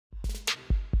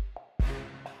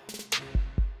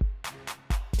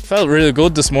felt really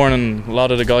good this morning. A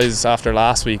lot of the guys after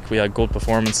last week, we had good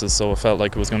performances, so it felt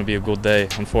like it was going to be a good day.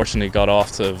 Unfortunately, got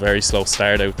off to a very slow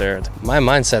start out there. My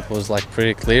mindset was like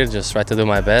pretty clear, just try to do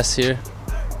my best here,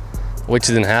 which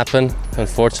didn't happen,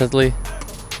 unfortunately.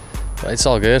 But it's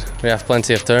all good. We have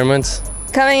plenty of tournaments.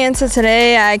 Coming into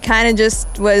today, I kind of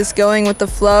just was going with the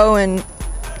flow and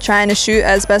trying to shoot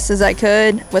as best as I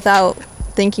could without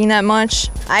thinking that much.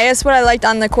 I guess what I liked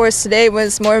on the course today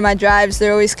was more of my drives.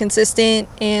 They're always consistent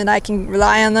and I can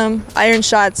rely on them. Iron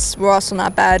shots were also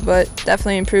not bad, but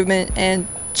definitely improvement, and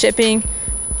chipping,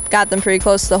 got them pretty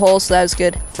close to the hole, so that was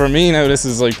good. For me now, this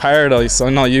is like paradise.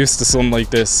 I'm not used to something like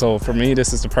this, so for me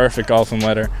this is the perfect golfing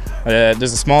weather.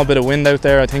 There's a small bit of wind out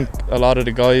there. I think a lot of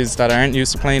the guys that aren't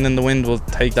used to playing in the wind will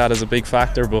take that as a big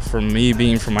factor, but for me,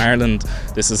 being from Ireland,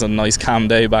 this is a nice calm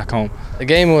day back home. The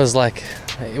game was like,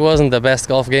 it wasn't the best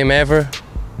golf game ever.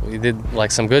 We did like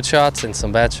some good shots and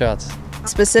some bad shots.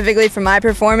 Specifically for my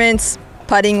performance,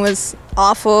 putting was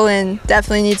awful and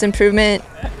definitely needs improvement.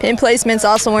 Pin placements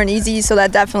also weren't easy, so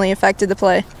that definitely affected the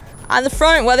play. On the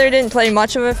front, weather didn't play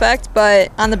much of an effect,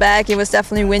 but on the back it was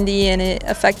definitely windy and it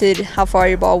affected how far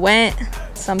your ball went.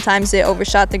 Sometimes it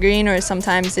overshot the green, or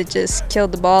sometimes it just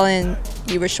killed the ball and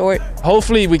you were short.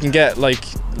 Hopefully we can get, like,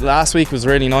 last week was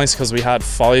really nice because we had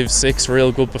 5-6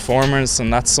 real good performers,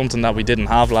 and that's something that we didn't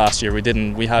have last year.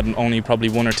 We had only probably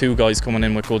 1 or 2 guys coming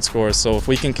in with good scores, so if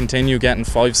we can continue getting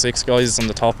 5-6 guys on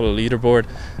the top of the leaderboard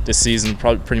this season,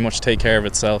 probably pretty much take care of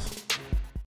itself.